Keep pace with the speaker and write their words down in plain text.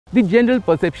The general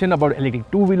perception about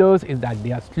electric two-wheelers is that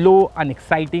they are slow,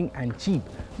 unexciting and cheap.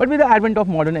 But with the advent of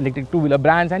modern electric two-wheeler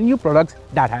brands and new products,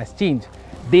 that has changed.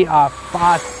 They are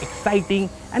fast, exciting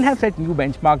and have set new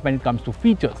benchmarks when it comes to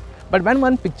features. But when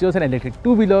one pictures an electric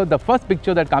two-wheeler, the first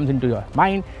picture that comes into your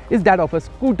mind is that of a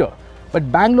scooter. But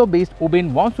Bangalore-based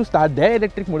Oben wants to start their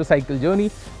electric motorcycle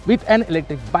journey with an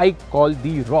electric bike called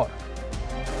the Rorr.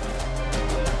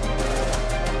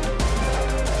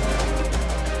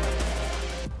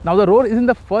 Now the Rorr isn't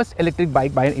the first electric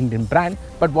bike by an Indian brand,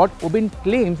 but what Oben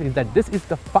claims is that this is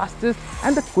the fastest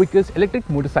and the quickest electric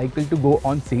motorcycle to go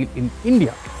on sale in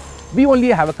India. We only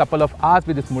have a couple of hours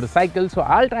with this motorcycle, so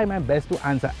I'll try my best to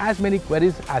answer as many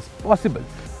queries as possible.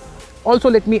 Also,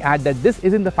 let me add that this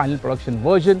isn't the final production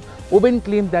version. Oben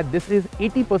claims that this is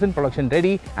 80% production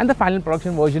ready and the final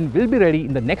production version will be ready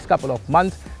in the next couple of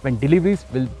months when deliveries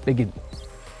will begin.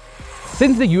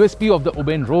 Since the USP of the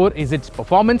Oben Rorr is its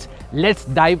performance, let's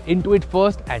dive into it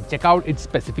first and check out its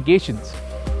specifications.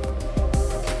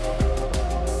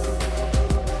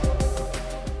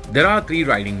 There are 3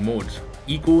 riding modes: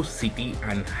 Eco, City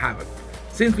and Havoc.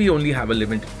 Since we only have a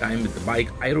limited time with the bike,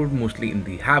 I rode mostly in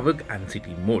the Havoc and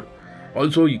City mode.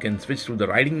 Also, you can switch through the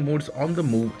riding modes on the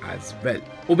move as well.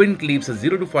 Oben claims a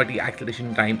 0 to 40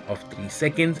 acceleration time of 3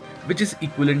 seconds, which is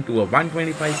equivalent to a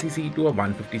 125cc to a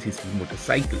 150cc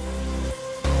motorcycle.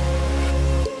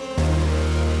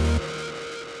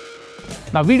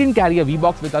 Now we didn't carry a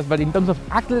V-Box with us, but in terms of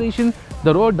acceleration,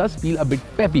 the Rorr does feel a bit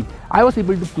peppy. I was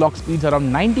able to clock speeds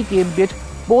around 90 km/h,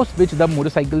 post which the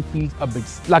motorcycle feels a bit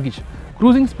sluggish.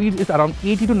 Cruising speed is around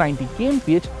 80 to 90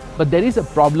 km/h, but there is a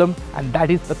problem, and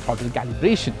that is the throttle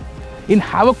calibration. In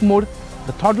Havoc mode,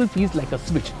 the throttle feels like a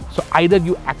switch, so either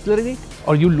you accelerate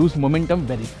or you lose momentum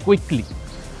very quickly.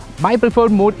 My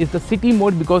preferred mode is the City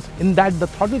mode because in that the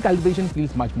throttle calibration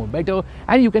feels much more better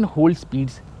and you can hold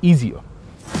speeds easier.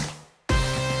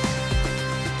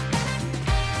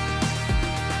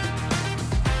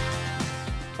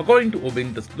 According to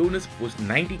Oben, the slowness post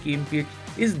 90 km/h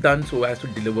is done so as to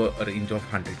deliver a range of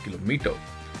 100 km.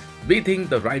 We think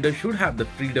the rider should have the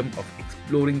freedom of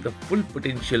exploring the full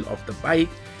potential of the bike,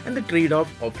 and the trade-off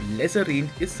of lesser range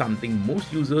is something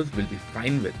most users will be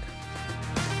fine with.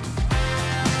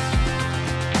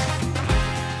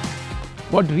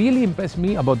 What really impressed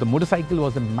me about the motorcycle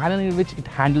was the manner in which it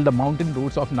handled the mountain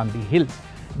roads of Nandi Hills.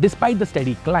 Despite the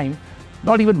steady climb,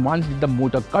 not even once did the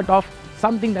motor cut off,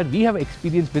 something that we have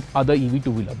experienced with other EV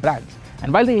two-wheeler brands.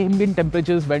 And while the ambient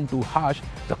temperatures went too harsh,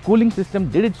 the cooling system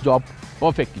did its job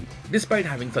perfectly. Despite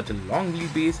having such a long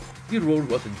wheelbase, the road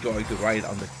was a joy to ride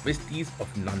on the twisties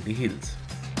of Nandi Hills.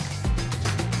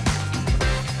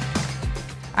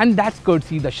 And that's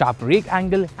courtesy the sharp rake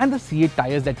angle and the C8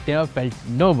 tires that never felt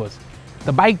nervous.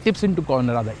 The bike tips into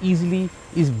corner rather easily,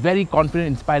 is very confident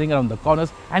inspiring around the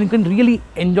corners, and you can really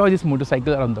enjoy this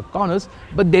motorcycle around the corners.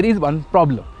 But there is one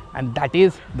problem, and that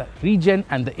is the regen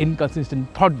and the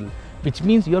inconsistent throttle, which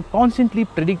means you're constantly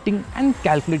predicting and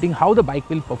calculating how the bike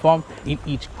will perform in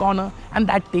each corner, and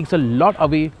that takes a lot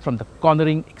away from the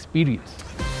cornering experience.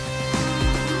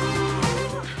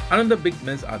 Another big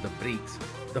miss are the brakes.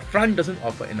 The front doesn't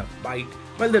offer enough bite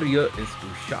while the rear is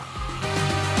too sharp.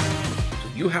 So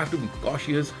you have to be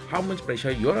cautious how much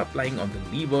pressure you're applying on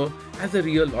the lever, as the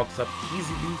rear locks up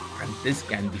easily, and this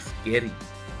can be scary.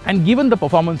 And given the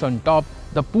performance on top,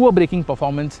 the poor braking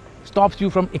performance stops you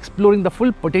from exploring the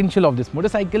full potential of this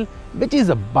motorcycle, which is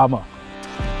a bummer.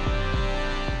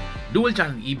 Dual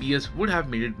channel ABS would have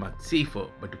made it much safer,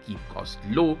 but to keep costs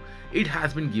low, it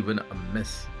has been given a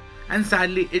miss. And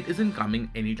sadly, it isn't coming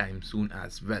anytime soon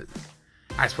as well.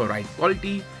 As for ride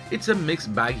quality, it's a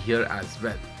mixed bag here as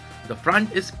well. The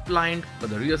front is pliant, but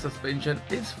the rear suspension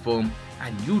is firm,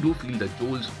 and you do feel the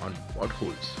jolts on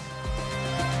potholes.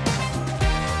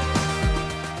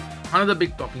 Another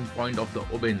big talking point of the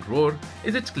Oben Rorr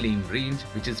is its claimed range,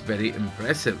 which is very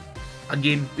impressive.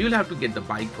 Again, we will have to get the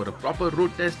bike for a proper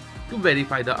road test to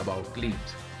verify the above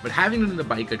claims. But having ridden the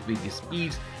bike at various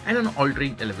speeds and on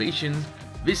altering elevations,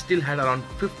 we still had around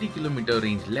 50 km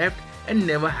range left and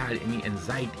never had any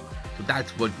anxiety. So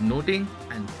that's worth noting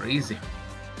and praising.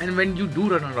 And when you do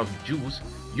run out of juice,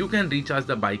 you can recharge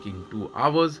the bike in 2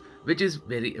 hours, which is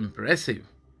very impressive.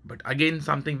 But again,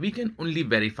 something we can only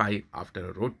verify after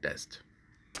a road test.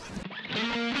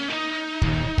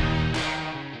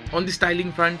 On the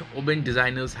styling front, Oben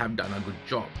designers have done a good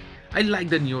job. I like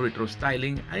the new retro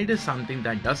styling, and it is something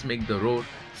that does make the Rorr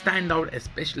stand out,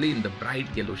 especially in the bright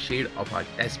yellow shade of our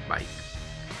test bike.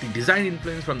 The design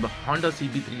influence from the Honda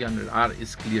CB300R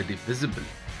is clearly visible,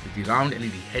 with the round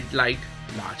LED headlight,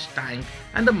 large tank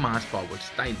and the mass forward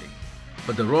styling.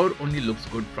 But the Rorr only looks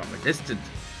good from a distance.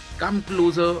 come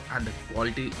closer and the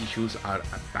quality issues are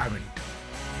apparent.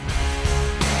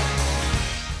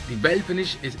 The weld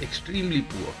finish is extremely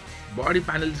poor. Body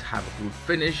panels have a crude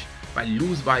finish, while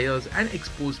loose wires and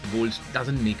exposed bolts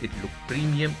doesn't make it look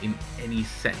premium in any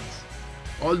sense.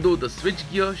 Although the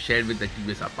switchgear shared with the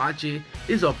TVS Apache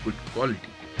is of good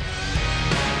quality.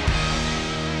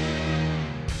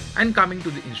 And coming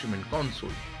to the instrument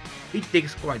console, it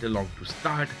takes quite a long to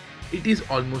start, it is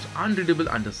almost unreadable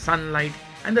under sunlight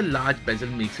and the large bezel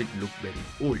makes it look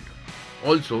very old.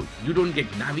 Also, you don't get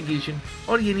navigation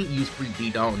or any useful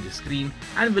data on the screen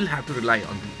and will have to rely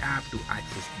on the app to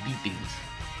access details.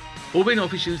 Oben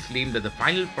officials claim that the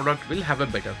final product will have a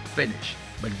better finish,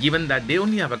 but given that they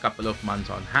only have a couple of months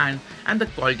on hand and the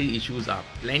quality issues are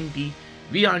plenty,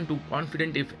 we aren't too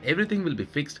confident if everything will be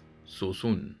fixed so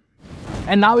soon.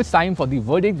 And now it's time for the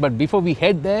verdict, but before we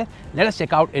head there, let us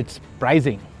check out its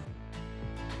pricing.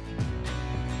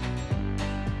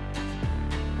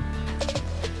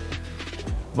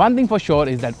 One thing for sure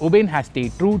is that Oben has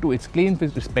stayed true to its claims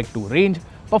with respect to range,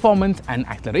 performance and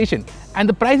acceleration. And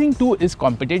the pricing too is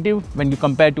competitive when you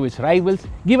compare to its rivals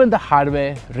given the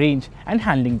hardware, range and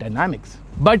handling dynamics.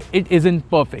 But it isn't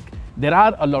perfect. There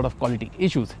are a lot of quality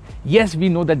issues. Yes, we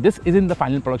know that this isn't the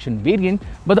final production variant,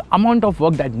 but the amount of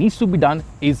work that needs to be done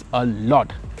is a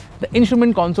lot. The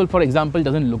instrument console, for example,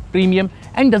 doesn't look premium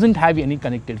and doesn't have any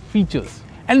connected features.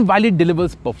 And while it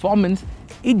delivers performance,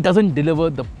 it doesn't deliver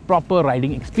the proper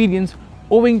riding experience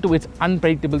owing to its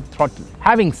unpredictable throttle.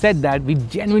 Having said that, we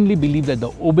genuinely believe that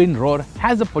the Oben Rorr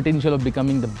has the potential of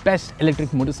becoming the best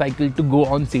electric motorcycle to go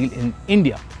on sale in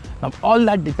India. Now, all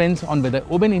that depends on whether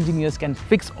Oben engineers can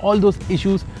fix all those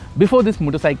issues before this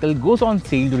motorcycle goes on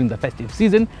sale during the festive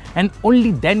season, and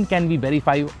only then can we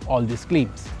verify all these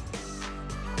claims.